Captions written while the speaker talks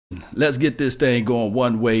let's get this thing going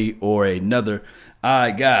one way or another.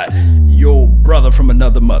 I got your brother from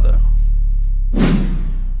another mother. Louie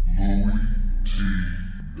T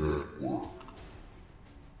Network.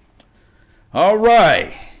 All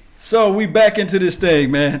right. So we back into this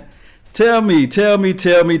thing, man. Tell me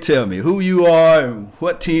who you are and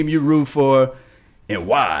what team you root for and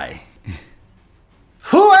why.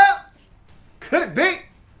 Who else could it be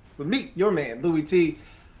but me, your man, Louie T,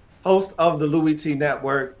 host of the Louie T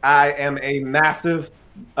Network. I am a massive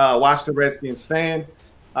Watch the Redskins fan,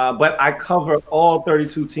 but I cover all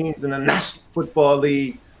 32 teams in the National Football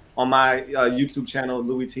League on my YouTube channel,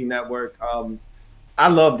 Louie T Network. I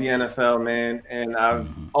love the NFL, man, and I've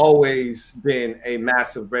always been a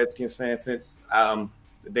massive Redskins fan since the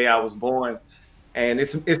day I was born. And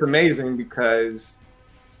it's amazing because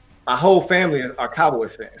my whole family are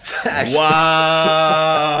Cowboys fans.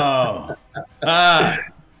 Wow.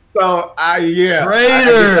 So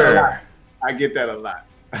Traitor. I get that a lot.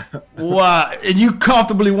 Wow. And you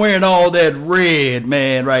comfortably wearing all that red,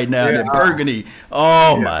 man, right now, that burgundy.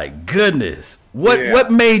 Oh my goodness.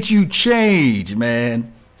 What made you change,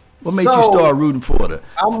 man? What made you start rooting for the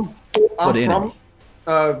I'm enemy?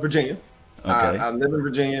 From Virginia. Okay. I live in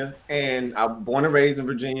Virginia, and I'm born and raised in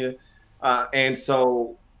Virginia. And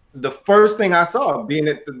so the first thing I saw, being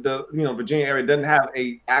that the Virginia area doesn't have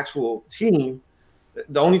a actual team,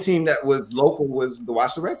 the only team that was local was the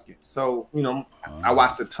Washington Redskins. So, I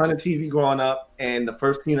watched a ton of TV growing up, and the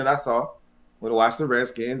first team that I saw were the Washington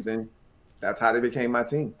Redskins, and that's how they became my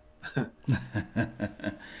team. All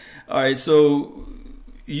right, so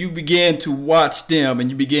you began to watch them and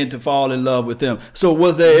you began to fall in love with them. So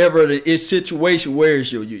was there ever a situation where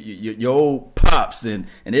it's your old pops and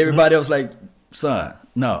everybody else like, son,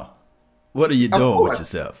 no, what are you doing with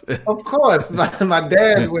yourself? Of course. My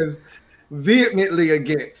dad was vehemently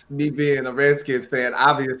against me being a Redskins fan,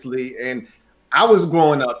 obviously. And I was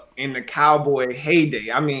growing up in the Cowboy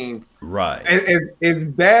heyday. I mean, right. As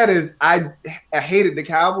bad as I hated the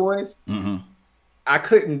Cowboys, I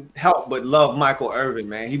couldn't help but love Michael Irvin,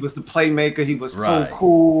 man. He was the playmaker. He was so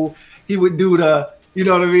cool. He would do the, you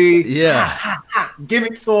know what I mean? Yeah. Give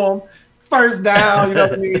it to him. First down, you know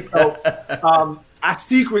what I mean? So I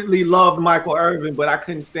secretly loved Michael Irvin, but I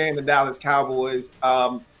couldn't stand the Dallas Cowboys.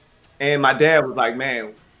 And my dad was like,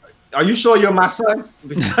 man, are you sure you're my son?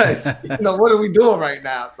 Because, what are we doing right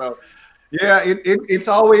now? So, yeah, it's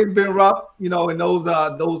always been rough, in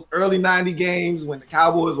those early 90 games when the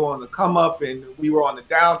Cowboys were on the come up and we were on the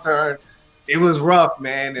downturn. It was rough,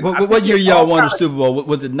 man. And what year y'all won the Super Bowl?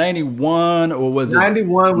 Was it 91 or was it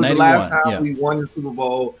 91 was the last time we won the Super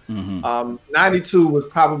Bowl. 92 was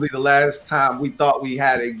probably the last time we thought we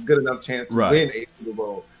had a good enough chance to win a Super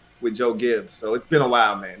Bowl with Joe Gibbs. So it's been a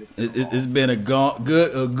while, man. It's been a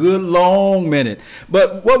good long minute.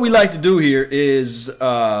 But what we like to do here is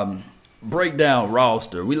break down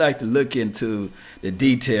roster. We like to look into the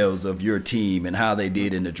details of your team and how they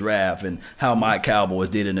did in the draft and how my Cowboys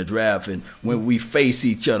did in the draft and when we face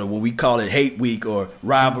each other, when we call it hate week or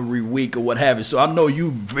rivalry week or what have you. So I know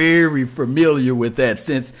you're very familiar with that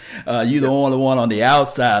since you're the only one on the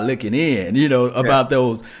outside looking in, about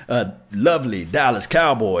those lovely Dallas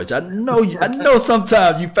Cowboys. I know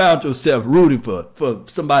sometimes you found yourself rooting for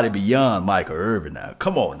somebody beyond Michael Irvin now.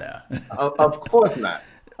 Come on now. Of course not.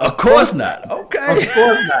 Of course not. Okay. Of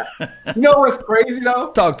course not. You know what's crazy though?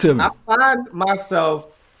 Talk to me. I find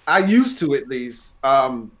myself, I used to at least,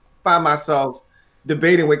 find myself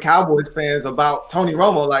debating with Cowboys fans about Tony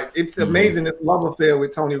Romo. Like, it's amazing this love affair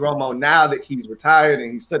with Tony Romo now that he's retired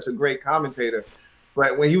and he's such a great commentator.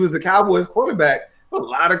 But when he was the Cowboys quarterback, a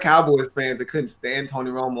lot of Cowboys fans that couldn't stand Tony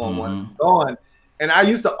Romo and wanted him gone. And I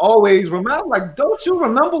used to always remind him, like, don't you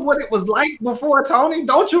remember what it was like before Tony?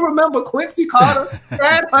 Don't you remember Quincy Carter,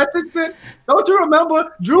 Brad Hutchinson? Don't you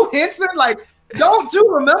remember Drew Henson? Like, don't you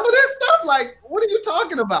remember this stuff? Like, what are you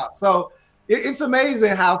talking about? So it's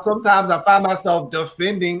amazing how sometimes I find myself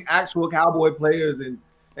defending actual Cowboy players and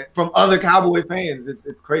from other Cowboy fans. It's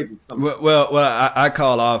crazy. Well, I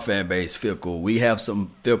call our fan base fickle. We have some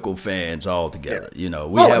fickle fans all together. We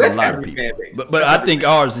have a lot of people. But I think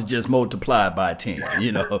ours is just multiplied by 10.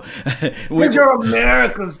 We're your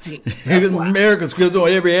America's team. America's goes on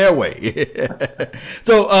every airway.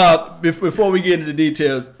 So before we get into the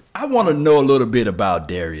details, I want to know a little bit about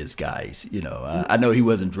Darius, guys. I know he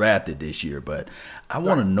wasn't drafted this year, but I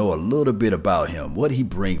want to know a little bit about him. What he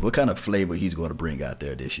brings, what kind of flavor he's going to bring out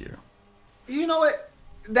there this year. You know what?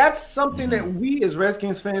 That's something that we as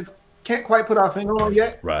Redskins fans can't quite put our finger on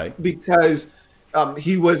yet. Right. Because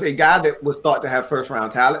he was a guy that was thought to have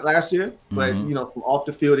first-round talent last year. But, some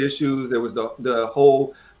off-the-field issues. There was the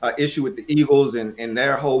whole issue with the Eagles and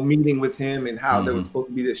their whole meeting with him and how there was supposed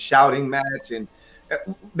to be this shouting match. And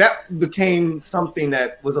that became something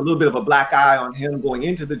that was a little bit of a black eye on him going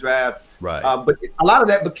into the draft. Right. But a lot of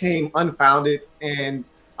that became unfounded. And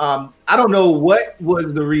I don't know what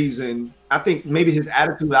was the reason. I think maybe his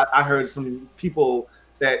attitude. I heard some people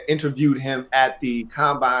that interviewed him at the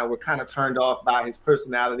combine were kind of turned off by his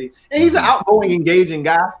personality. And he's an outgoing, engaging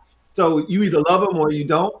guy. So you either love him or you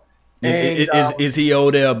don't. And, is he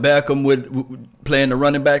Odell Beckham with playing the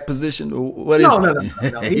running back position? What is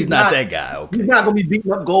no. He's not that guy. Okay. He's not going to be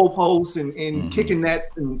beating up goalposts and kicking nets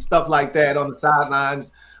and stuff like that on the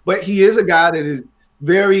sidelines. But he is a guy that is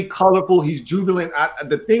very colorful. He's jubilant.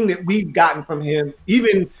 The thing that we've gotten from him,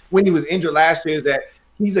 even when he was injured last year, is that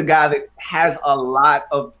he's a guy that has a lot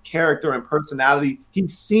of character and personality. He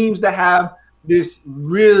seems to have this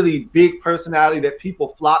really big personality that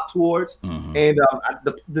people flock towards. And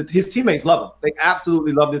his teammates love him. They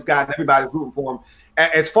absolutely love this guy, and everybody's rooting for him.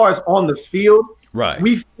 As far as on the field,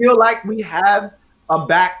 we feel like we have a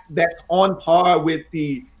back that's on par with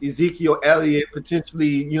the Ezekiel Elliott,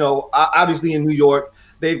 potentially, obviously in New York.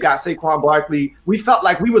 They've got Saquon Barkley. We felt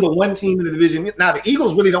like we were the one team in the division. Now, the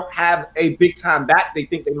Eagles really don't have a big-time back. They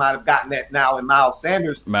think they might have gotten that now in Miles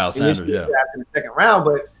Sanders. Yeah. In the second round.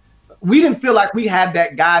 But we didn't feel like we had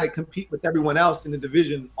that guy to compete with everyone else in the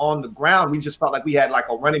division on the ground. We just felt like we had like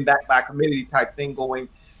a running back by committee type thing going.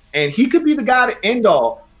 And he could be the guy to end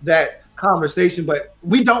all that conversation, but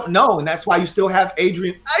we don't know. And that's why you still have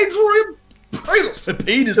Adrian Peterson.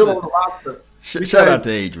 Still on the roster. Shout out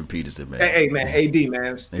to Adrian Peterson, man. Hey, man, AD,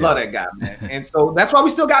 man. Love that guy, man. And so that's why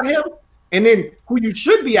we still got him. And then who you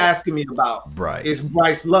should be asking me about is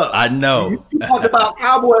Bryce Love. I know. You talked about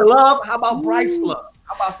Cowboy Love. How about Bryce Love?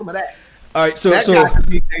 How about some of that? All right, so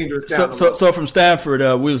from Stanford,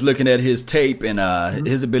 we was looking at his tape and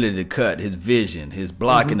his ability to cut, his vision, his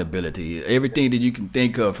blocking ability, everything that you can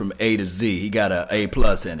think of from A to Z. He got an A+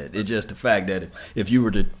 in it. It's just the fact that if you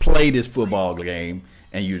were to play this football game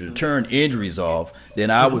and you to turn injuries off,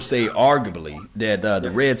 then I would say arguably that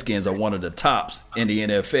the Redskins are one of the tops in the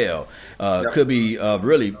NFL. Could be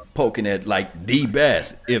really poking at like the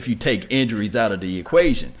best if you take injuries out of the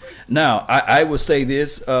equation. Now, I would say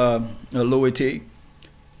this, Louie T,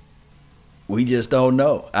 we just don't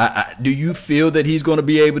know. Do you feel that he's going to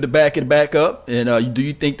be able to back it back up? And do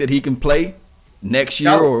you think that he can play next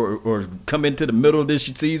year or come into the middle of this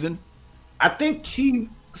season? I think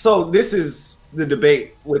so this is the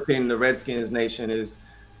debate within the Redskins nation is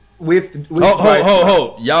with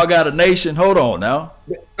y'all got a nation. Hold on now.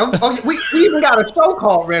 We even got a show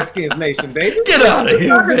called Redskins Nation, baby. Get out of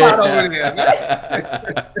here, man.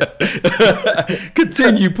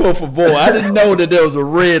 Continue, por favor. I didn't know that there was a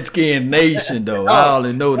Redskin Nation, though. I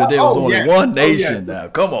only know that there was only one nation now.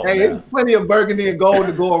 Come on. Hey, there's plenty of burgundy and gold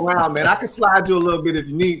to go around, man. I can slide you a little bit if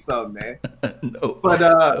you need something, man.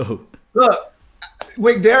 Look,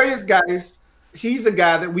 with Darius Geis, he's a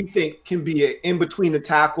guy that we think can be an in between the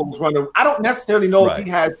tackles runner. I don't necessarily know if he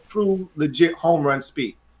has true, legit home run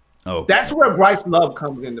speed. That's where Bryce Love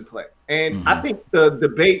comes into play. And I think the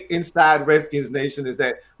debate inside Redskins Nation is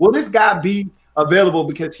that, will this guy be available?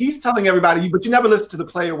 Because he's telling everybody, but you never listen to the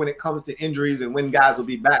player when it comes to injuries and when guys will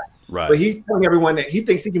be back. Right. But he's telling everyone that he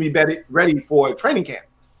thinks he can be ready for training camp.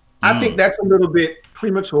 I think that's a little bit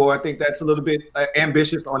premature. I think that's a little bit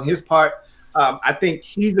ambitious on his part. I think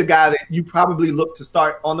he's the guy that you probably look to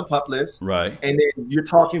start on the PUP list. Right. And then you're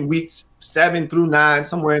talking weeks 7 through 9,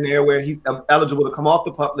 somewhere in there where he's eligible to come off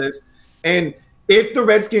the PUP list. And if the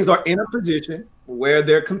Redskins are in a position where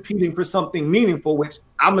they're competing for something meaningful, which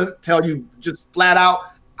I'm going to tell you just flat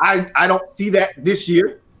out, I don't see that this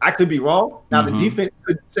year. I could be wrong. Now, the defense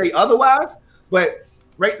could say otherwise. But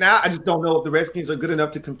right now, I just don't know if the Redskins are good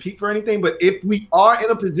enough to compete for anything. But if we are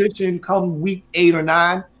in a position come week 8 or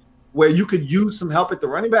 9, where you could use some help at the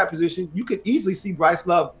running back position, you could easily see Bryce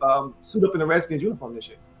Love suit up in the Redskins uniform this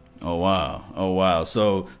year. Oh wow!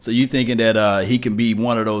 So you thinking that he can be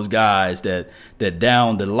one of those guys that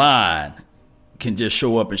down the line can just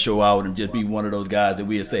show up and show out and just be one of those guys that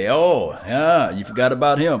we'll say, oh yeah, you forgot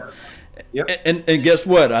about him. Yep. And guess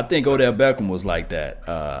what? I think Odell Beckham was like that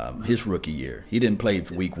his rookie year. He didn't play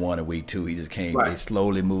for week 1 and week 2. He just came. They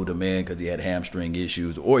slowly moved him in because he had hamstring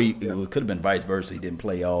issues, or it could have been vice versa. He didn't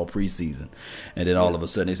play all preseason, and then all of a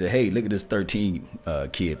sudden they said, "Hey, look at this 13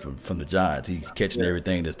 kid from the Giants. He's catching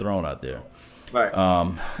everything that's thrown out there."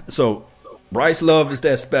 Right. So Bryce Love is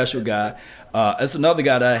that special guy. That's another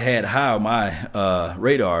guy that I had high on my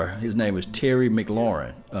radar. His name is Terry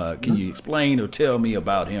McLaurin. Can you explain or tell me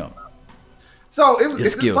about him? So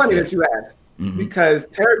it's funny that you asked because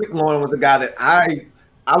Terry McLaurin was a guy that I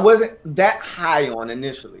I wasn't that high on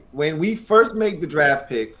initially. When we first made the draft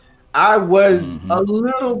pick, I was a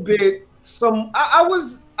little bit I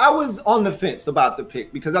was on the fence about the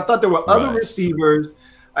pick because I thought there were other Right. receivers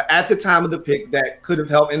at the time of the pick that could have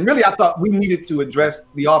helped. And really, I thought we needed to address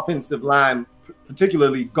the offensive line,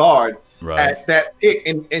 particularly guard, Right. at that pick.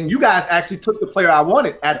 And you guys actually took the player I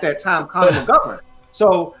wanted at that time, Connor McGovern.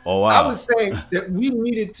 So Oh, wow. I was saying that we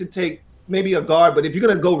needed to take maybe a guard, but if you're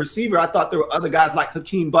going to go receiver, I thought there were other guys like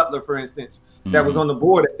Hakeem Butler, for instance, that was on the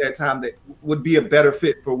board at that time that would be a better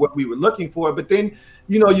fit for what we were looking for. But then,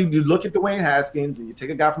 you look at Dwayne Haskins and you take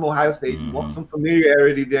a guy from Ohio State. You want some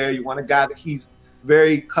familiarity there. You want a guy that he's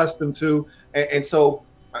very accustomed to. And so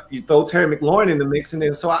you throw Terry McLaurin in the mix. And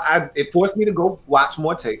then so it forced me to go watch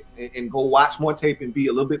more tape and go watch more tape and be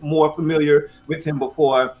a little bit more familiar with him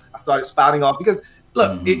before I started spouting off. Because,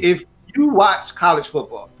 look, if you watch college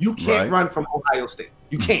football, you can't run from Ohio State.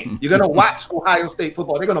 You can't. You're going to watch Ohio State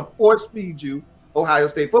football. They're going to force feed you Ohio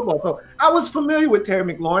State football. So I was familiar with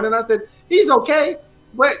Terry McLaurin, and I said, he's okay,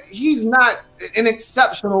 but he's not an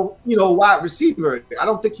exceptional, wide receiver. I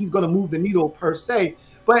don't think he's going to move the needle per se.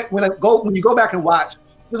 But when you go back and watch,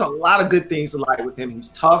 there's a lot of good things to like with him. He's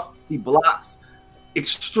tough. He blocks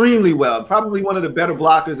extremely well. Probably one of the better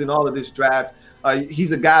blockers in all of this draft.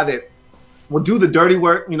 He's a guy that will do the dirty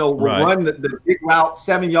work, will run the big route,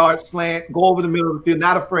 7-yard slant, go over the middle of the field,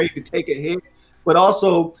 not afraid to take a hit. But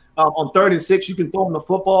also on 3rd and 6, you can throw him the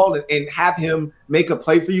football and have him make a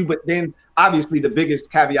play for you. But then obviously the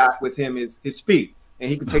biggest caveat with him is his speed. And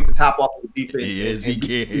he can take the top off of the defense. Yes, he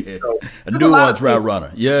can. So, a nuanced route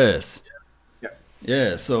runner. Yes. Yeah.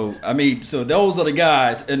 Yeah, so those are the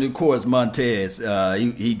guys, and of course Montez,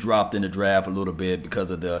 he dropped in the draft a little bit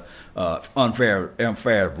because of the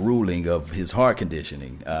unfair ruling of his heart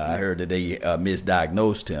conditioning. I heard that they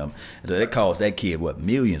misdiagnosed him. That cost that kid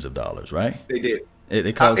millions of dollars, right? They did.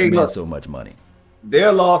 It cost him so much money.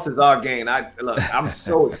 Their loss is our gain. I'm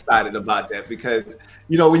so excited about that because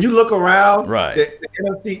when you look around the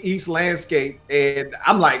NFC East landscape, and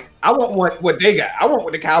I'm like, I want what they got. I want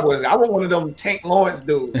what the Cowboys got. I want one of them Tank Lawrence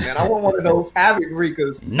dudes, man. I want one of those Havoc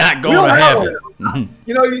Reekers. Not going to happen.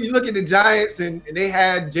 You look at the Giants, and they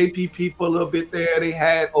had JPP for a little bit there. They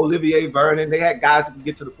had Olivier Vernon. They had guys who can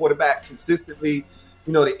get to the quarterback consistently.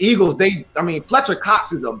 The Eagles, Fletcher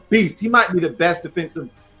Cox is a beast. He might be the best defensive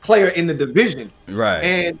player in the division. Right.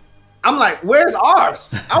 And I'm like, where's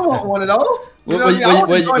ours? I want one of those. Well,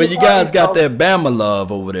 you guys got that Bama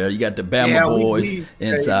love over there. You got the Bama boys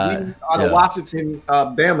inside. We are the Washington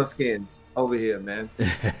Bama skins over here, man.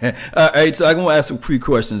 All right, so I'm going to ask some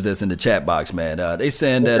pre-questions that's in the chat box, man. They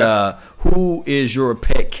saying that who is your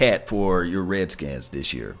pet cat for your Redskins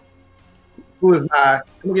this year? Who is my,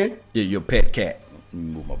 come again? Yeah, your pet cat. Let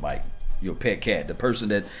me move my mic. Your pet cat, the person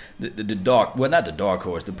that not the dark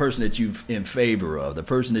horse, the person that you're in favor of, the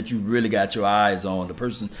person that you really got your eyes on, the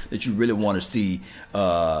person that you really want to see,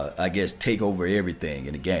 take over everything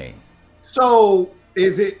in the game. So,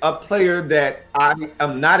 is it a player that I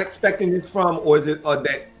am not expecting this from, or is it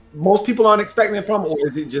that most people aren't expecting it from, or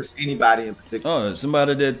is it just anybody in particular? Oh,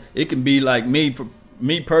 somebody that it can be like me. For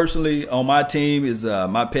me personally, on my team is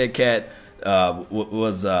my pet cat.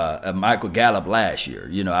 Was Michael Gallup last year.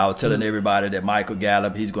 I was telling everybody that Michael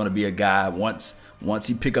Gallup, he's going to be a guy once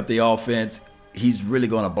he pick up the offense, he's really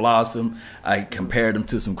going to blossom. I compared him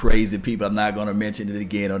to some crazy people. I'm not going to mention it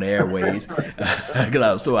again on the airways because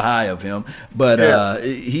I was so high of him. But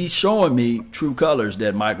he's showing me true colors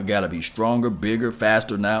that Michael Gallup, he's stronger, bigger,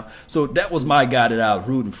 faster now. So that was my guy that I was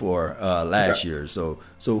rooting for last year. So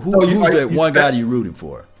who's that one guy you're rooting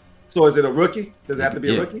for? So is it a rookie? Does it have to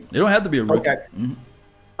be a rookie? They don't have to be a rookie.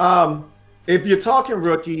 Okay. If you're talking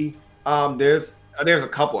rookie, there's a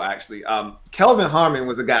couple actually. Kelvin Harmon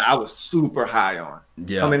was a guy I was super high on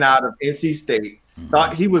coming out of NC State.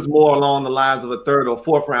 Thought he was more along the lines of a 3rd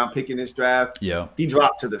or 4th round pick in this draft. Yeah. He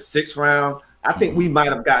dropped to the 6th round. I think we might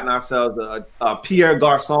have gotten ourselves a Pierre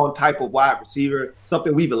Garçon type of wide receiver,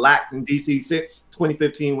 something we've lacked in DC since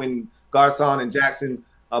 2015 when Garçon and Jackson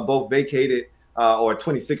both vacated. Or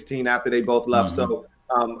 2016 after they both left. So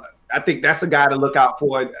I think that's a guy to look out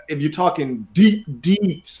for. If you're talking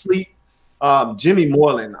deep sleep, Jimmy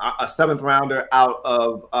Moreland, a 7th rounder out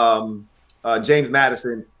of James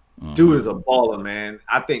Madison, dude is a baller, man.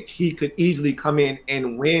 I think he could easily come in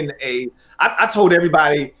and win I told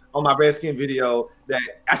everybody on my Redskin video that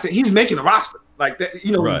I said he's making a roster. Like that,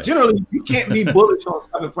 generally you can't be bullish on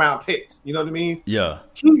 7th round picks. You know what I mean? Yeah.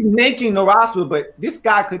 He's making the roster, but this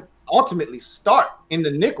guy could ultimately start in the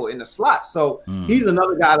nickel, in the slot. So he's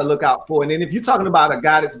another guy to look out for. And then if you're talking about a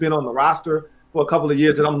guy that's been on the roster for a couple of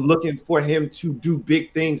years and I'm looking for him to do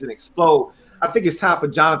big things and explode, I think it's time for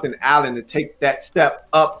Jonathan Allen to take that step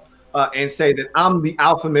up and say that I'm the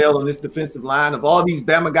alpha male on this defensive line. Of all these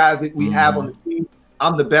Bama guys that we have on the team,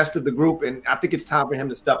 I'm the best of the group, and I think it's time for him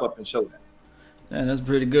to step up and show that. Man, that's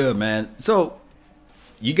pretty good, man. So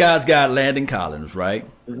you guys got Landon Collins, right?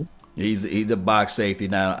 Mm-hmm. He's a box safety.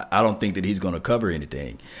 Now, I don't think that he's going to cover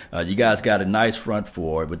anything. You guys got a nice front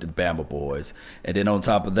four with the Bama boys. And then on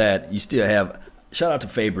top of that, you still have – shout out to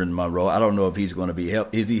Faber and Monroe. I don't know if he's going to be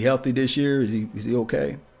 – is he healthy this year? Is he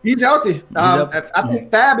okay? He's healthy. I think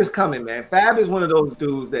Fab is coming, man. Fab is one of those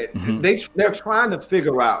dudes that they're trying to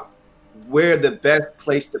figure out where the best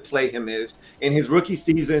place to play him is. In his rookie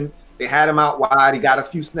season, they had him out wide. He got a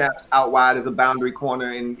few snaps out wide as a boundary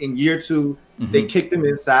corner. In year two, they kicked him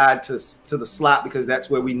inside to the slot because that's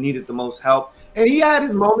where we needed the most help. And he had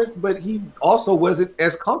his moments, but he also wasn't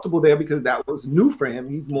as comfortable there because that was new for him.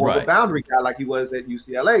 He's more of a boundary guy like he was at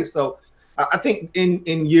UCLA. So I think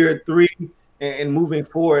in year three and moving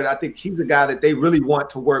forward, I think he's a guy that they really want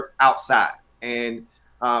to work outside. And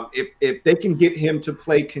if they can get him to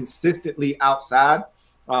play consistently outside,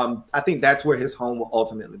 I think that's where his home will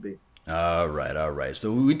ultimately be. All right.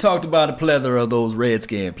 So we talked about a plethora of those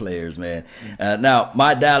Redskins players, man. Now,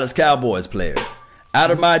 my Dallas Cowboys players. Out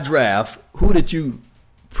of my draft, who did you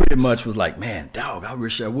pretty much was like, man, dog, I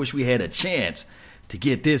wish we had a chance to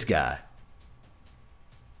get this guy?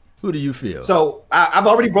 Who do you feel? So I've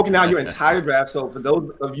already broken down your entire draft. So for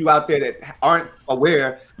those of you out there that aren't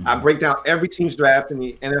aware, I break down every team's draft in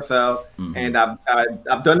the NFL, and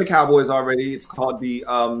I've done the Cowboys already. It's called the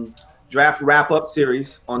Draft Wrap-Up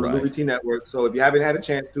Series on the Louie T Network. So if you haven't had a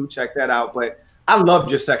chance to, check that out. But I loved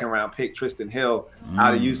your second-round pick, Tristan Hill,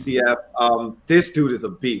 out of UCF. This dude is a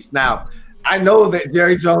beast. Now, I know that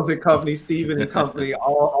Jerry Jones and company, Steven and company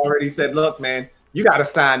all already said, look, man, you got to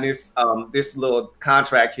sign this little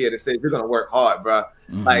contract here that says you're going to work hard, bro.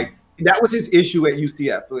 Like, that was his issue at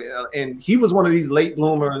UCF. And he was one of these late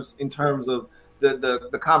bloomers in terms of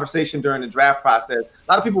the conversation during the draft process.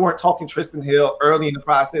 A lot of people weren't talking Tristan Hill early in the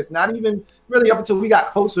process, not even really up until we got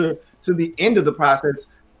closer to the end of the process.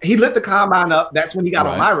 He lit the combine up. That's when he got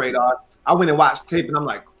on my radar. I went and watched tape, and I'm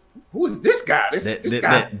like, who is this guy? This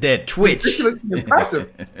guy. That twitch.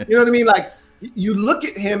 Impressive. You know what I mean? Like, you look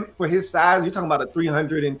at him for his size, you're talking about a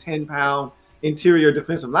 310-pound interior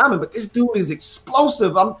defensive lineman, but this dude is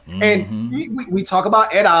explosive. And we talk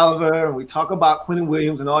about Ed Oliver, and we talk about Quentin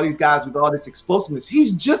Williams and all these guys with all this explosiveness.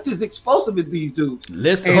 He's just as explosive as these dudes.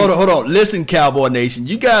 Listen, hold on. Listen, Cowboy Nation.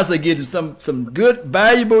 You guys are getting some good,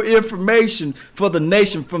 valuable information for the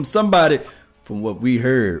nation from somebody from what we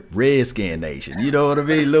heard, Redskin Nation. You know what I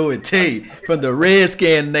mean? Louie T from the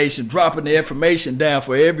Redskin Nation dropping the information down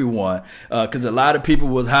for everyone because a lot of people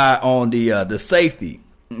was high on the safety.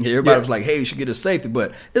 Everybody was like, hey, you should get a safety.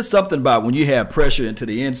 But it's something about when you have pressure into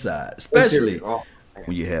the inside, especially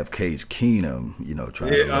when you have Case Keenum,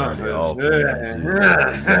 trying to learn the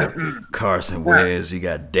offense. Carson Wentz, you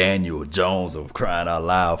got Daniel Jones of crying out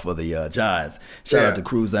loud for the Giants. Shout out to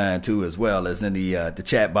Cruzine, too, as well as in the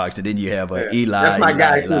chat box. And then you have Eli. That's my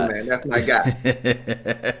guy, too, man. That's my guy.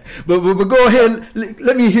 but go ahead.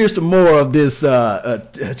 Let me hear some more of this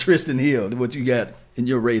Tristan Hill, what you got in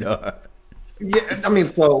your radar. Yeah, I mean,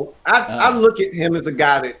 so I look at him as a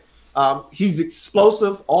guy that he's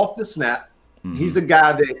explosive off the snap. He's a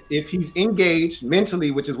guy that if he's engaged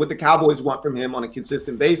mentally, which is what the Cowboys want from him on a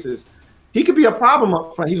consistent basis, he could be a problem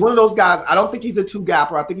up front. He's one of those guys. I don't think he's a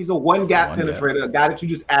two-gapper. I think he's a one-gap penetrator, a guy that you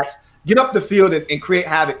just ask, get up the field and create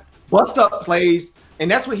havoc, bust up plays,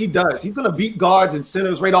 and that's what he does. He's going to beat guards and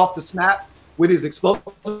centers right off the snap with his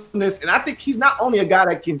explosiveness. And I think he's not only a guy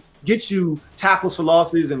that can get you tackles for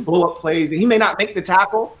losses and blow up plays, and he may not make the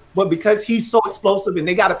tackle, but because he's so explosive and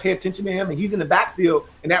they got to pay attention to him and he's in the backfield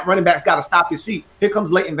and that running back's got to stop his feet. Here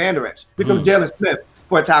comes Leighton Vander Esch. Here comes Jalen Smith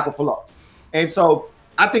for a tackle for loss. And so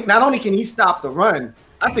I think not only can he stop the run,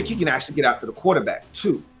 I think he can actually get after the quarterback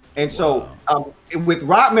too. And so with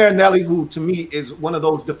Rod Marinelli, who to me is one of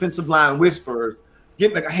those defensive line whisperers,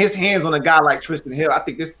 getting his hands on a guy like Tristan Hill, I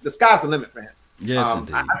think the sky's the limit for him. Yes,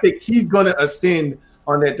 indeed. I think he's going to ascend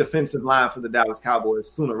on that defensive line for the Dallas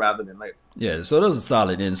Cowboys sooner rather than later. Yeah, so that was a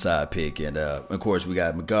solid inside pick. And, of course, we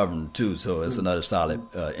got McGovern, too, so it's another solid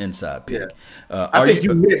inside pick. Yeah. I think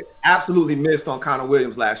you absolutely missed on Connor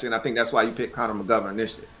Williams last year, and I think that's why you picked Connor McGovern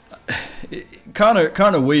this year.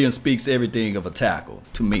 Connor Williams speaks everything of a tackle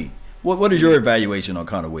to me. What is your evaluation on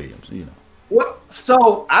Connor Williams? Well,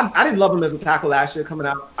 so I didn't love him as a tackle last year coming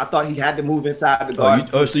out. I thought he had to move inside the guard.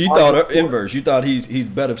 So you thought inverse. You thought he's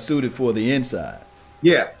better suited for the inside.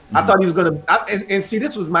 Yeah, I thought he was going to – and see,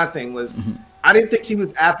 this was my thing was I didn't think he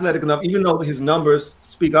was athletic enough, even though his numbers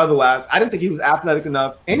speak otherwise. I didn't think he was athletic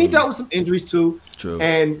enough, and he dealt with some injuries too. True.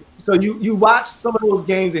 And so you watch some of those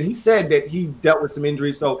games, and he said that he dealt with some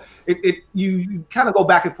injuries. So you kind of go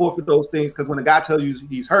back and forth with those things, because when a guy tells you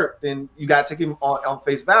he's hurt, then you got to take him on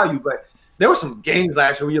face value. But there were some games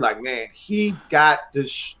last year where you're like, man, he got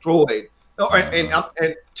destroyed.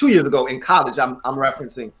 And 2 years ago in college, I'm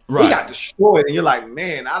referencing, right. He got destroyed, and you're like,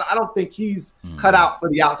 man, I don't think he's cut out for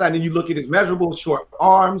the outside. And you look at his measurables, short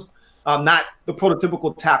arms, not the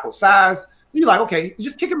prototypical tackle size. So you're like, okay,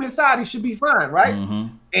 just kick him inside, he should be fine, right?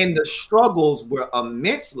 And the struggles were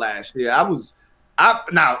immense last year.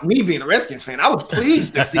 Now, me being a Redskins fan, I was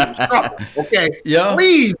pleased to see him struggle. Okay,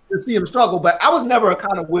 pleased to see him struggle, but I was never a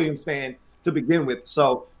Connor Williams fan to begin with,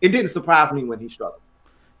 so it didn't surprise me when he struggled.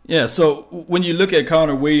 Yeah, so when you look at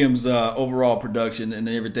Connor Williams' overall production and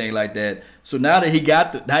everything like that, so now that he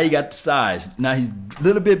got the size, now he's a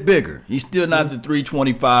little bit bigger. He's still not the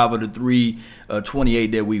 325 or the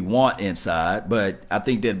 328 that we want inside, but I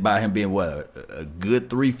think that by him being a good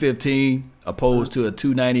 315 opposed to a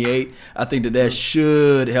 298, I think that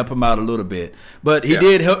should help him out a little bit. But he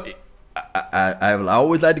did help. I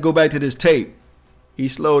always like to go back to this tape. He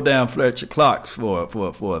slowed down Fletcher Cox for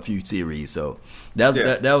a few series, so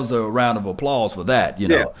that was a round of applause for that, you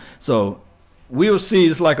know. Yeah. So we'll see.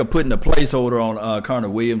 It's like putting a placeholder on Connor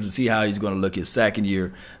Williams to see how he's going to look his second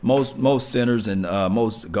year. Most centers and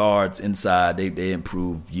most guards inside they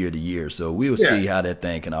improve year to year, so we'll see how that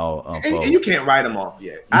thing can all unfold. And you can't write them off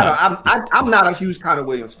yet. No. I'm not a huge Connor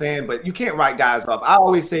Williams fan, but you can't write guys off. I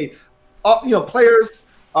always say, players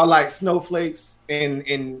are like snowflakes.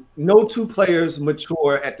 And no two players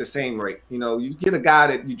mature at the same rate. You know, you get a guy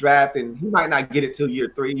that you draft and he might not get it till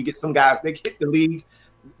year 3. You get some guys, they hit the league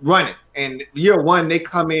running. And year 1, they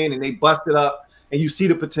come in and they bust it up and you see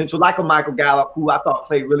the potential, like a Michael Gallup, who I thought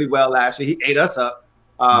played really well last year. He ate us up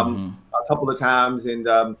a couple of times and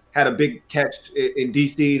had a big catch in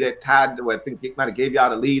DC that tied, I think it might have gave y'all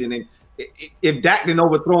the lead. And then if Dak didn't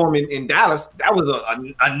overthrow him in Dallas, that was a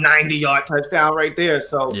 90-yard touchdown right there.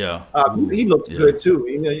 So he looks good too.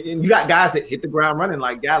 You know, and you got guys that hit the ground running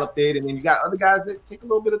like Gallup did, and then you got other guys that take a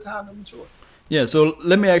little bit of time to mature. Yeah. So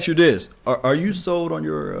let me ask you this: Are you sold on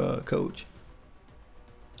your coach?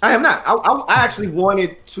 I am not. I actually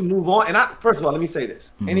wanted to move on. And first of all, let me say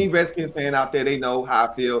this: any Redskins fan out there, they know how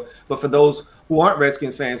I feel. But for those who aren't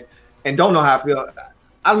Redskins fans and don't know how I feel,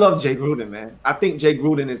 I love Jay Gruden, man. I think Jay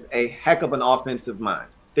Gruden is a heck of an offensive mind.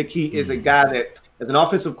 I think he is a guy that, as an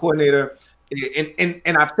offensive coordinator,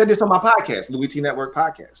 and I've said this on my podcast, Louie T Network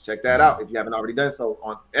podcast. Check that out if you haven't already done so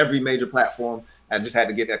on every major platform. I just had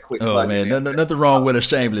to get that quick plug. Oh, man, nothing wrong with a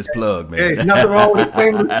shameless plug, man. There's nothing wrong with a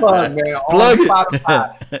shameless plug, man. On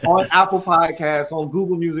Spotify, on Apple Podcasts, on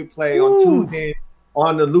Google Music Play, on TuneIn,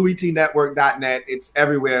 on the LouieTNetwork.net. It's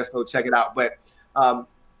everywhere, so check it out. But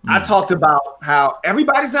I talked about how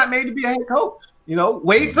everybody's not made to be a head coach. You know,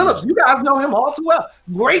 Wade Phillips, you guys know him all too well.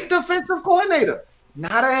 Great defensive coordinator,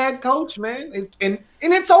 not a head coach, man. And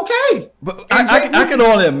it's okay. But I can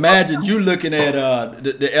only imagine you looking at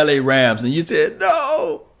the LA Rams and you said,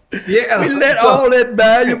 no, we let all that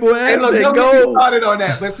valuable asset go. Started on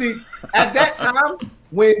that. But see, at that time,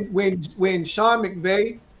 when Sean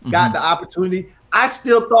McVay got the opportunity, I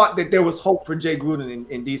still thought that there was hope for Jay Gruden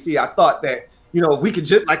in DC. I thought that, you know, if we could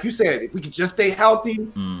just, like you said, if we could just stay healthy,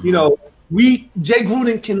 you know, Jay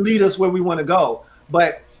Gruden can lead us where we want to go.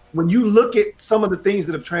 But when you look at some of the things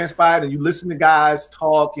that have transpired and you listen to guys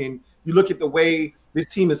talk and you look at the way this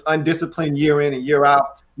team is undisciplined year in and year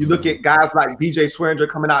out, you look at guys like DJ Swearinger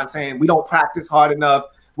coming out and saying, we don't practice hard enough,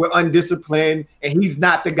 we're undisciplined, and he's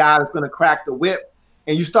not the guy that's going to crack the whip.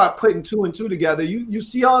 And you start putting 2 and 2 together. You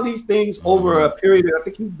see all these things over a period of, I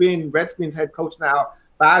think he's been Redskins head coach now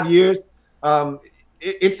 5 years.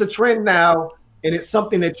 It's a trend now, and it's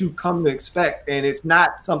something that you've come to expect, and it's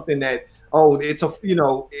not something that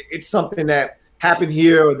it's something that happened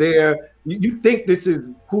here or there. You think this is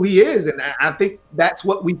who he is, and I think that's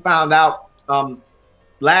what we found out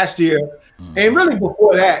last year, and really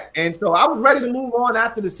before that. And so I was ready to move on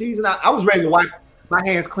after the season. I was ready to wipe my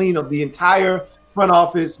hands clean of the entire front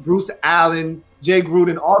office, Bruce Allen, Jay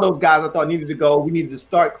Gruden, all those guys I thought needed to go. We needed to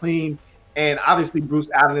start clean, and obviously Bruce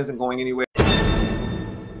Allen isn't going anywhere.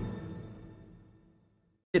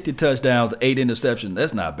 50 touchdowns, 8 interceptions.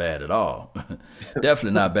 That's not bad at all.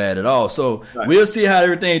 Definitely not bad at all. So we'll see how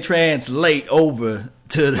everything translate over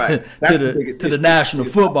to the National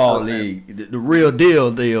Football League, the real deal,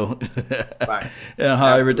 and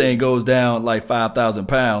how everything goes down like 5,000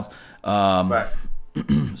 pounds.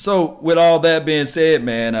 So with all that being said,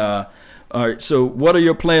 man, All right. So, what are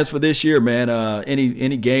your plans for this year, man?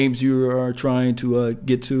 Any games you are trying to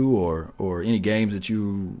get to, or any games that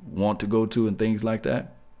you want to go to, and things like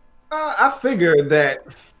that? I figure that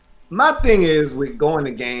my thing is with going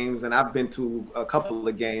to games, and I've been to a couple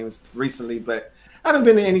of games recently, but I haven't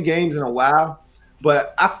been to any games in a while.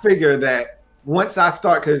 But I figure that once I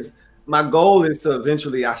start, because my goal is to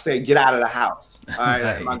eventually, I say, get out of the house. All right.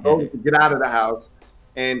 Right. My goal is to get out of the house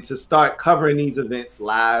and to start covering these events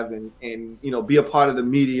live and be a part of the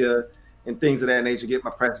media and things of that nature, get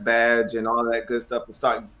my press badge and all that good stuff, and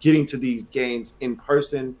start getting to these games in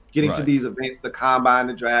person, getting to these events, the combine,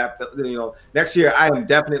 the draft. Next year I am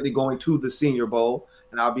definitely going to the Senior Bowl,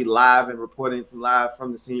 and I'll be live and reporting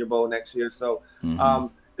from the Senior Bowl next year. So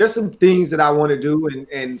there's some things that I want to do,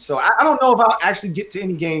 and so I don't know if I'll actually get to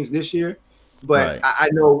any games this year, but I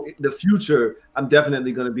know the future I'm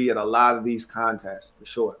definitely going to be at a lot of these contests for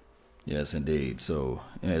sure. Yes, indeed. So,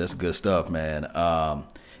 yeah, that's good stuff, man.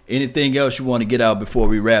 Anything else you want to get out before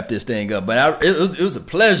we wrap this thing up? But it was a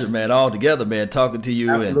pleasure, man, all together, man, talking to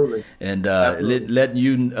you. Absolutely. and letting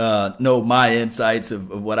you know my insights of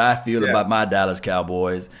what I feel about my Dallas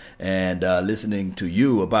Cowboys, and listening to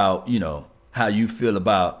you about, how you feel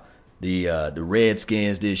about the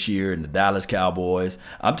Redskins this year and the Dallas Cowboys.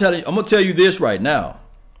 I'm gonna tell you this right now,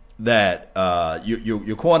 that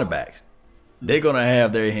your cornerbacks, they're gonna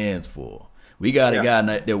have their hands full. We got a guy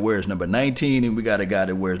that wears number 19, and we got a guy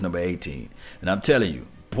that wears number 18. And I'm telling you,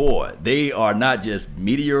 boy, they are not just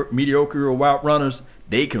mediocre route runners.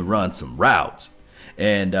 They can run some routes.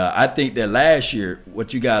 And I think that last year,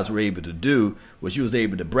 what you guys were able to do was you was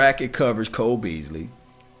able to bracket coverage Cole Beasley,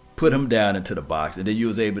 put him down into the box, and then you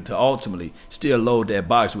was able to ultimately still load that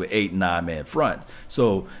box with 8 and 9-man front.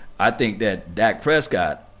 So I think that Dak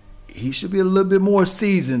Prescott, he should be a little bit more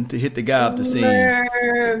seasoned to hit the guy up the seam.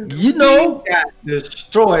 Man, he got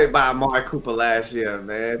destroyed by Amari Cooper last year,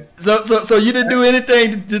 man. So you didn't do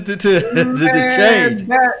anything to change.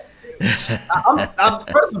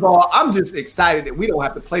 First of all, I'm just excited that we don't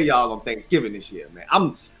have to play y'all on Thanksgiving this year,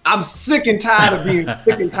 man. I'm sick and tired of being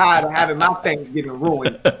sick and tired of having my Thanksgiving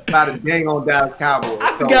ruined by the dang on Dallas Cowboys.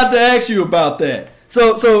 I forgot to ask you about that.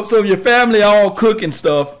 So your family all cooking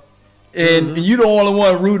stuff, and you the only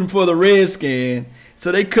one rooting for the Redskins,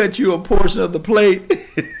 so they cut you a portion of the plate,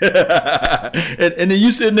 and then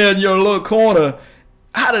you sitting there in your little corner.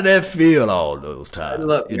 How did that feel all those times?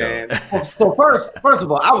 Look, man. So first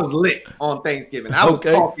of all, I was lit on Thanksgiving. I was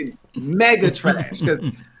talking mega trash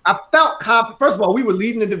because I felt confident. First of all, we were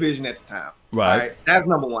leading the division at the time. Right. That's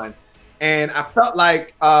number one. And I felt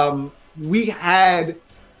like we had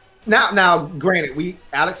now granted,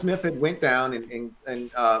 Alex Smith had went down and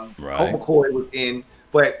Colt McCoy was in,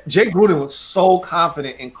 but Jay Gruden was so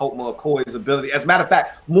confident in Colt McCoy's ability. As a matter of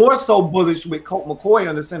fact, more so bullish with Colt McCoy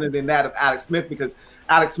under center than that of Alex Smith, because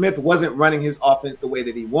Alex Smith wasn't running his offense the way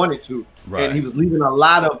that he wanted to. And he was leaving a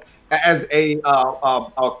lot of, as a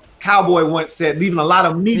Cowboy once said, leaving a lot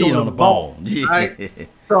of meat on the bone. Right?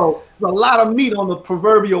 So there's a lot of meat on the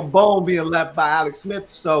proverbial bone being left by Alex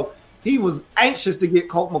Smith. So he was anxious to get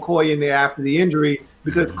Colt McCoy in there after the injury,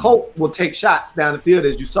 because Colt will take shots down the field,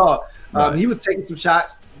 as you saw. He was taking some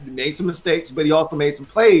shots, made some mistakes, but he also made some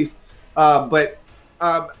plays. But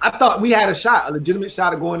I thought we had a legitimate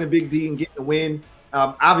shot of going to Big D and getting the win.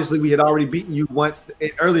 Obviously, we had already beaten you once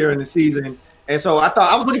earlier in the season. And so I thought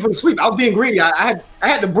I was looking for the sweep. I was being greedy. I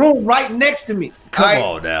had the broom right next to me. Come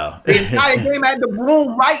on now. The entire game I had the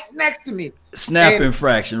broom right next to me. Snap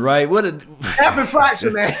infraction, right? Snap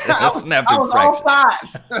infraction, man. I was all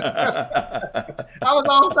sides. I was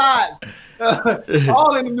all sides.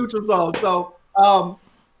 All in the neutral zone. So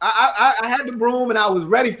I had the broom and I was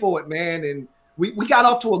ready for it, man. And we got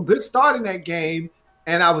off to a good start in that game.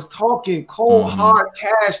 And I was talking cold, hard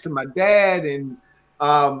cash to my dad, and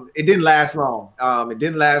it didn't last long. It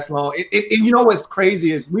didn't last long. You know what's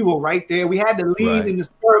crazy is we were right there. We had the lead in the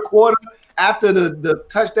third quarter after the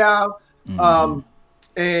touchdown.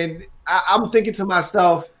 And I'm thinking to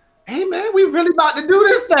myself, hey, man, we really about to do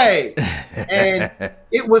this thing. And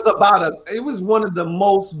it was one of the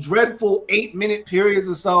most dreadful 8-minute periods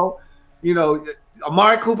or so.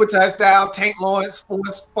 Amari Cooper touchdown, Tank Lawrence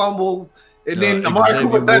forced fumble, and then Amari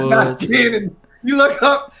Cooper touchdown again, and you look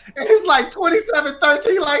up, and it's like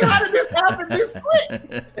 27-13. Like, how did this happen this quick?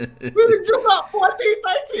 We was just up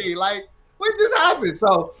 14-13. Like, when did this happen?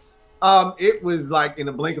 So it was like in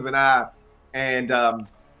the blink of an eye. And,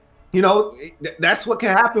 that's what can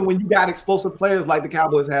happen when you got explosive players like the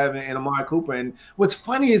Cowboys have and Amari Cooper. And what's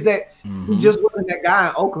funny is that he just wasn't that guy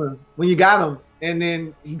in Oakland when you got him. And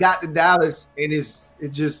then he got to Dallas, and it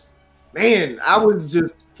just, man, I was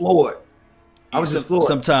just floored. I was just floored.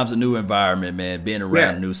 Sometimes a new environment, man, being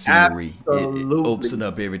around new scenery, it opens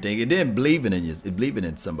up everything. And then believing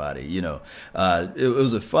in somebody, you know. It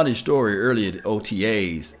was a funny story earlier at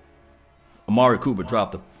OTAs. Amari Cooper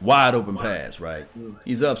dropped a wide open pass, right?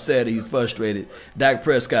 He's upset. He's frustrated. Dak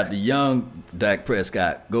Prescott, the young Dak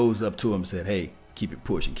Prescott, goes up to him and said, hey, keep it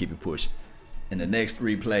pushing, keep it pushing. In the next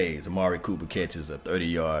 3 plays, Amari Cooper catches a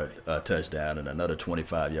 30-yard touchdown and another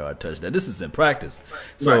 25-yard touchdown. This is in practice.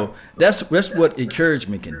 So that's what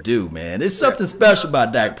encouragement can do, man. It's something special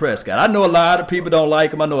about Dak Prescott. I know a lot of people don't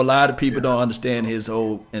like him. I know a lot of people don't understand his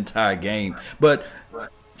whole entire game. But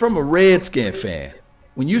from a Redskin fan,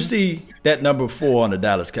 when you see that number 4 on the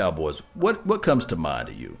Dallas Cowboys, what comes to mind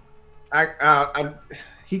to you? I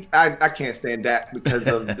can't stand Dak because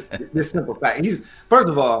of this simple fact. He's first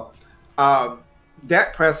of all,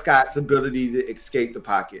 Dak Prescott's ability to escape the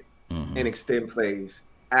pocket and extend plays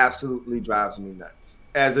absolutely drives me nuts.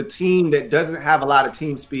 As a team that doesn't have a lot of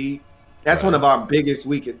team speed, that's one of our biggest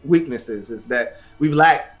weaknesses is that we've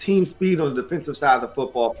lacked team speed on the defensive side of the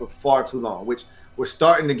football for far too long, which we're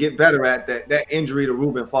starting to get better at. That injury to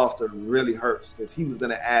Reuben Foster really hurts because he was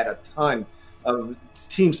going to add a ton of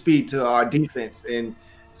team speed to our defense. And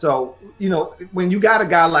so, you know, when you got a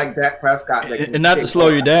guy like Dak Prescott, that and not to slow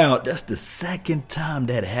you down, that's the second time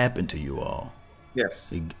that happened to you all.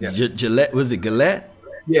 Yes. Gillette, was it Gillette?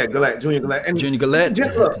 Yeah, Gillette, Junior Gillette. And Junior Gillette.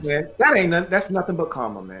 Just look, man, that's nothing but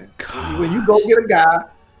karma, man. When you go get a guy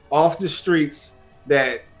off the streets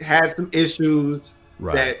that has some issues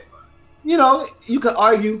that, you know, you could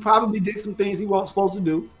argue probably did some things he wasn't supposed to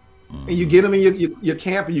do, and you get him in your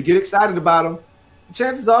camp and you get excited about him,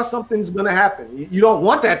 chances are something's going to happen. You don't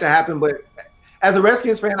want that to happen, but as a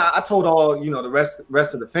Redskins fan, I told all, you know, the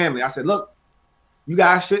rest of the family, I said, look, you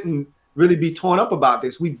guys shouldn't really be torn up about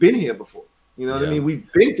this. We've been here before. You know what I mean?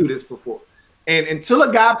 We've been through this before. And until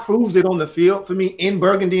a guy proves it on the field for me in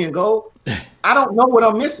burgundy and gold, I don't know what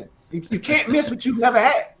I'm missing. You can't miss what you've never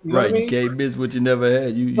had. You know what I mean? You can't miss what you never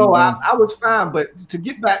had. I was fine. But to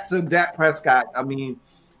get back to Dak Prescott, I mean,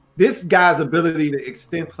 this guy's ability to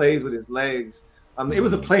extend plays with his legs. It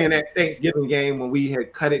was a play in that Thanksgiving game when we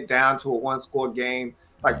had cut it down to a 1-score game,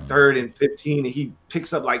 like 3rd and 15, and he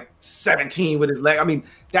picks up like 17 with his leg. I mean,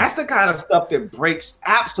 that's the kind of stuff that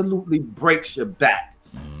absolutely breaks your back.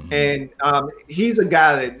 And he's a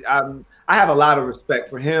guy that I have a lot of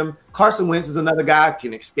respect for him. Carson Wentz is another guy,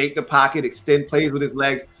 can escape the pocket, extend plays with his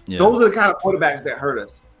legs. Those are the kind of quarterbacks that hurt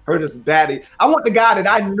us badly. I want the guy that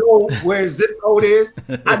I know where his zip code is.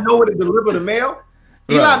 I know where to deliver the mail.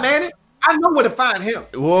 Eli Manning, I know where to find him.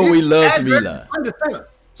 Well, we love some Eli.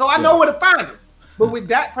 So I know where to find him. But with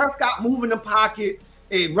Dak Prescott moving the pocket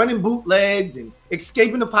and running bootlegs and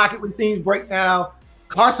escaping the pocket when things break down,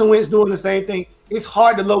 Carson Wentz doing the same thing, it's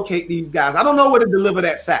hard to locate these guys. I don't know where to deliver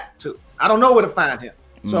that sack to. I don't know where to find him.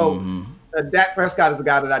 So Dak Prescott is a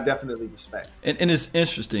guy that I definitely respect. And it's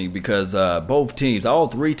interesting because both teams, all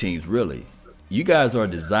 3 teams really, you guys are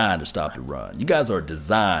designed to stop the run. You guys are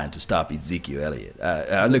designed to stop Ezekiel Elliott.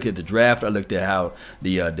 I look at the draft. I looked at how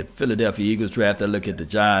the Philadelphia Eagles draft. I look at the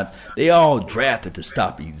Giants. They all drafted to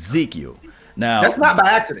stop Ezekiel. Now that's not by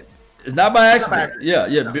accident. It's not by accident. Yeah.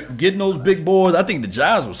 Getting those big boys. I think the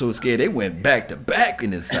Giants were so scared they went back to back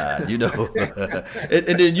in inside, you know.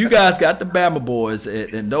 and then you guys got the Bama boys,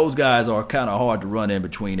 and those guys are kind of hard to run in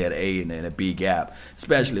between that A and that B gap,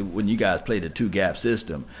 especially when you guys play the 2-gap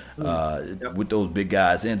system with those big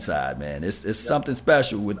guys inside. Man, it's something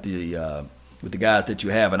special with the guys that you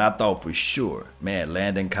have. And I thought for sure, man,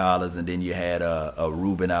 Landon Collins, and then you had a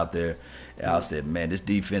Reuben out there. And I said, man, this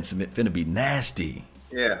defense is finna be nasty.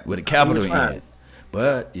 Yeah, with a capital in.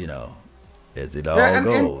 But, you know, as it all goes. And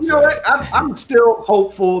you know what? I'm still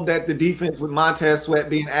hopeful that the defense with Montez Sweat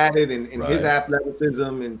being added and his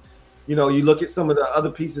athleticism and, you know, you look at some of the other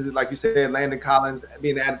pieces, like you said, Landon Collins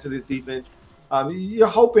being added to this defense. You're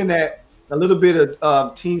hoping that a little bit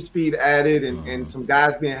of team speed added and some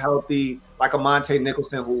guys being healthy, like a Monte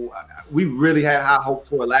Nicholson, who we really had high hope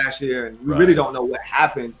for last year. And we really don't know what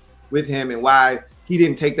happened with him and why he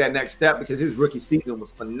didn't take that next step, because his rookie season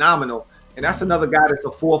was phenomenal. And that's another guy that's a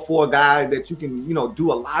 4-4 guy that you can, you know,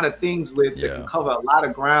 do a lot of things with, that can cover a lot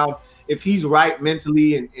of ground. If he's right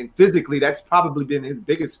mentally and physically, that's probably been his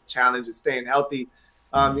biggest challenge, is staying healthy.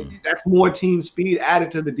 That's more team speed added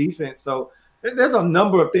to the defense. So there's a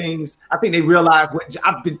number of things. I think they realized what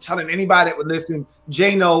I've been telling anybody that would listen.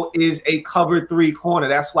 Jano is a cover 3 corner.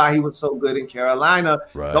 That's why he was so good in Carolina.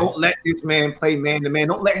 Don't let this man play man-to-man.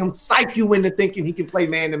 Don't let him psych you into thinking he can play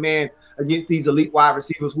man-to-man against these elite wide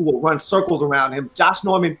receivers who will run circles around him. Josh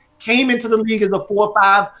Norman came into the league as a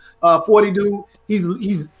 4.5 40 dude.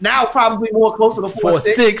 He's now probably more closer to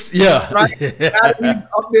 4'6", yeah. right? Now that he's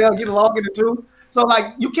up there getting along in the tooth. So,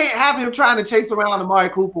 like, you can't have him trying to chase around Amari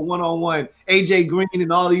Cooper one-on-one, AJ Green,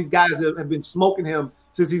 and all these guys that have been smoking him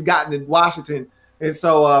since he's gotten in Washington. And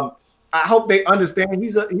so I hope they understand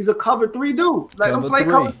he's a cover 3 dude. Let him play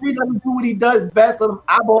cover 3. Let him do what he does best. Let him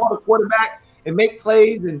eyeball the quarterback and make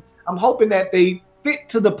plays. And I'm hoping that they fit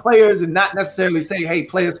to the players and not necessarily say, hey,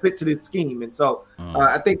 players fit to this scheme. And so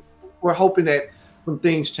I think we're hoping that some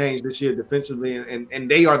things change this year defensively,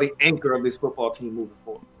 and they are the anchor of this football team moving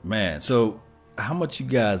forward. Man, so how much you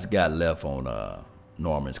guys got left on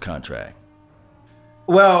Norman's contract?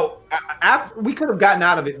 Well, we could have gotten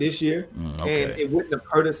out of it this year, and it wouldn't have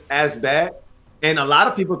hurt us as bad. And a lot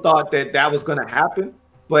of people thought that was going to happen,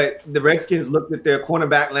 but the Redskins looked at their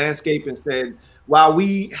cornerback landscape and said, while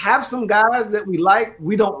we have some guys that we like,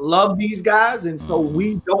 we don't love these guys, and so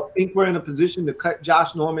we don't think we're in a position to cut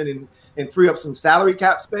Josh Norman and free up some salary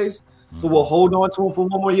cap space. So we'll hold on to him for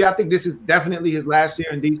one more year. I think this is definitely his last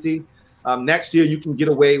year in DC. Next year, you can get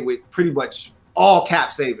away with pretty much all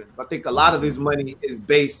cap savings. I think a lot of his money is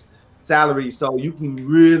base salary, so you can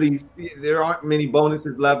really – there aren't many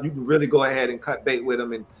bonuses left. You can really go ahead and cut bait with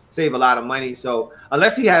him and save a lot of money. So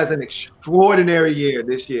unless he has an extraordinary year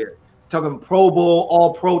this year, talking Pro Bowl,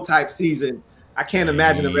 All-Pro type season, I can't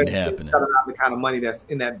imagine the Redskins cutting out the kind of money that's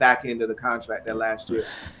in that back end of the contract that last year.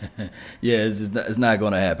 Yeah, it's not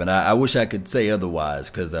going to happen. I wish I could say otherwise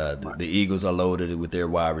because the Eagles are loaded with their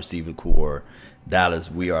wide receiver core. Dallas,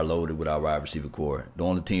 we are loaded with our wide receiver core. The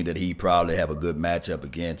only team that he probably have a good matchup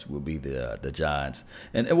against will be the Giants.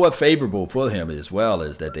 And what favorable for him as well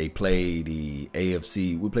is that they play the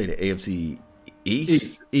AFC. We play the AFC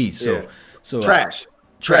East. Yeah. So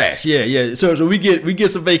Trash. Yeah. So we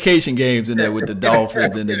get some vacation games in there with the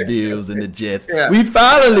Dolphins and the Bills and the Jets. Yeah. We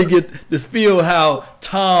finally get to feel how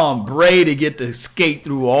Tom Brady get to skate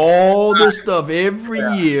through all this stuff every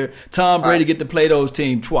year. Tom Brady get to play those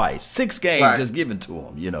teams twice. 6 games just given to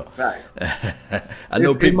him, you know. Right. I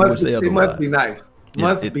know people would say otherwise. It must be nice.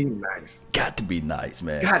 Must be nice. Got to be nice,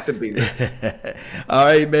 man. Got to be nice. All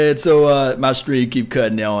right, man. So my stream keep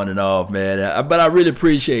cutting on and off, man. But I really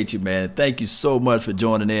appreciate you, man. Thank you so much for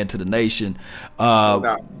joining in to the nation.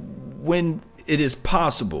 When it is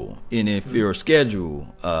possible, and if your schedule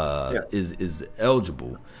is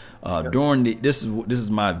eligible, during this is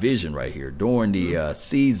my vision right here. During the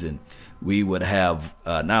season, we would have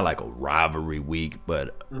not like a rivalry week,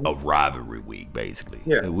 but a rivalry week, basically.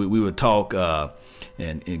 Yeah. We would talk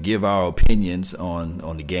and give our opinions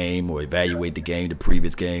on the game or evaluate the game, the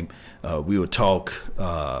previous game. We would talk,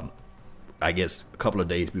 I guess, a couple of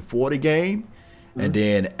days before the game, and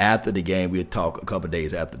then after the game, we'd talk a couple of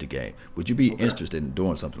days after the game. Would you be interested in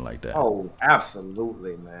doing something like that? Oh,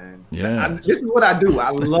 absolutely, man. Yeah. This is what I do. I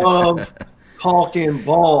love talking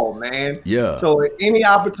ball, man. Yeah. So any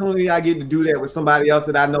opportunity I get to do that with somebody else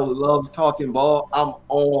that I know loves talking ball, I'm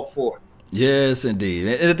all for it. Yes, indeed.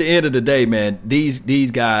 And at the end of the day, man,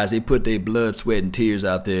 these guys, they put their blood, sweat, and tears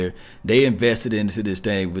out there. They invested into this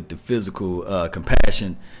thing with the physical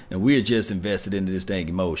compassion, and we're just invested into this thing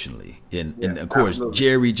emotionally. And of course, absolutely.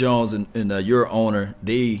 Jerry Jones and your owner,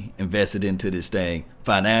 they invested into this thing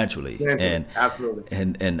financially. Absolutely.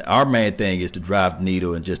 And our main thing is to drive the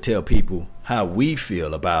needle and just tell people how we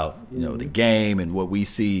feel about the game and what we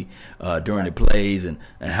see during the plays and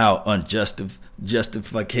how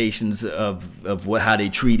justifications of how they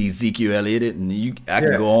treat Ezekiel Elliott, and I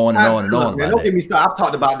can go on and on and on. Man, don't get me started. I've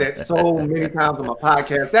talked about that so many times on my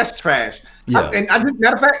podcast. That's trash. Yeah.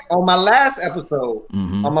 Matter of fact, on my last episode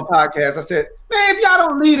on my podcast, I said, man, if y'all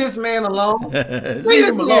don't leave this man alone, leave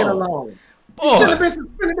him alone. He should have been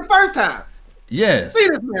suspended the first time. Yes. Leave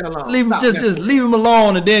this man alone. Leave him, just leave him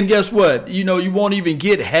alone, and then guess what? You won't even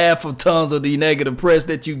get half of tons of the negative press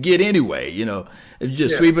that you get anyway. If you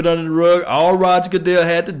just sweep it under the rug, all Roger Goodell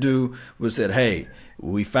had to do was said, "Hey,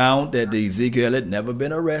 we found that the Ezekiel Elliott never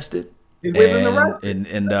been arrested."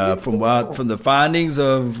 And from the findings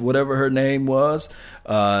of whatever her name was,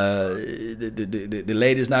 the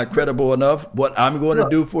lady's not credible enough. What I'm going to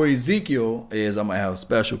do for Ezekiel is I'm going to have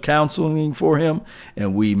special counseling for him,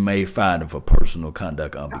 and we may find him for personal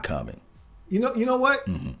conduct unbecoming. You know what?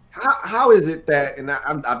 Mm-hmm. How is it that, and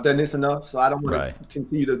I've done this enough, so I don't want to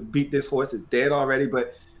continue to beat this horse. It's dead already.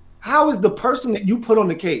 But how is the person that you put on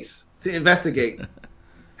the case to investigate,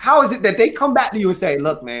 how is it that they come back to you and say,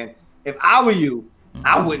 look, man, if I were you,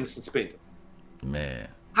 I wouldn't suspend him. Man.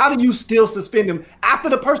 How do you still suspend him after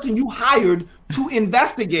the person you hired to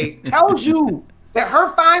investigate tells you that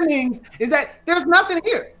her findings is that there's nothing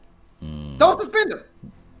here? Don't suspend him.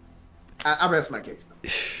 I rest my case.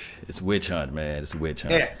 It's witch hunt, man. It's a witch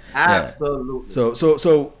hunt. Yeah, absolutely.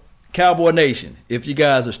 So Cowboy Nation, if you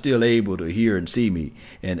guys are still able to hear and see me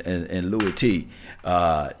and Louie T,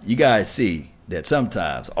 you guys see that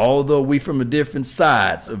sometimes, although we from a different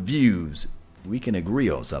sides of views, we can agree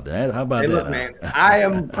on something. How about that? Look, man, I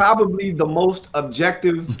am probably the most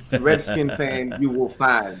objective Redskin fan you will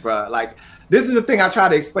find, bro. Like, this is the thing I try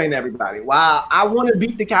to explain to everybody. While I want to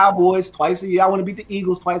beat the Cowboys twice a year, I want to beat the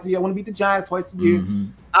Eagles twice a year, I want to beat the Giants twice a year. Mm-hmm.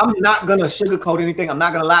 I'm not going to sugarcoat anything. I'm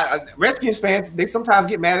not going to lie. Redskins fans, they sometimes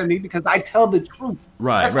get mad at me because I tell the truth.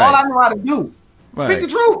 Right, That's all I know how to do. Speak the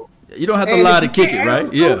truth. You don't have to lie to kick it,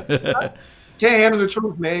 right? Yeah. Can't handle the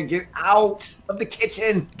truth, man. Get out of the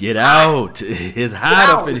kitchen. Get out. It's hot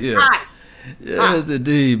up in here. Yes,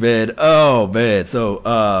 indeed, man. Oh, man. So,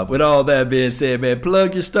 with all that being said, man,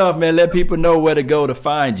 plug your stuff, man. Let people know where to go to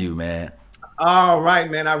find you, man. All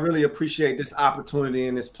right, man. I really appreciate this opportunity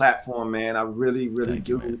and this platform, man. I really, really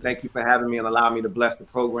do. Thank you for having me and allowing me to bless the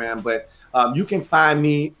program. But you can find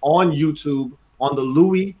me on YouTube on the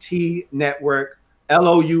Louie T Network,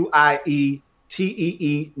 LOUIETEE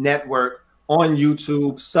Network. On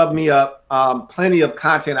YouTube, sub me up. Plenty of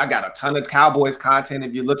content. I got a ton of Cowboys content.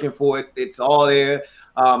 If you're looking for it, it's all there.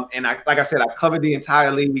 And like I said, I covered the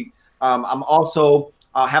entire league. I'm also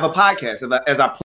have a podcast as I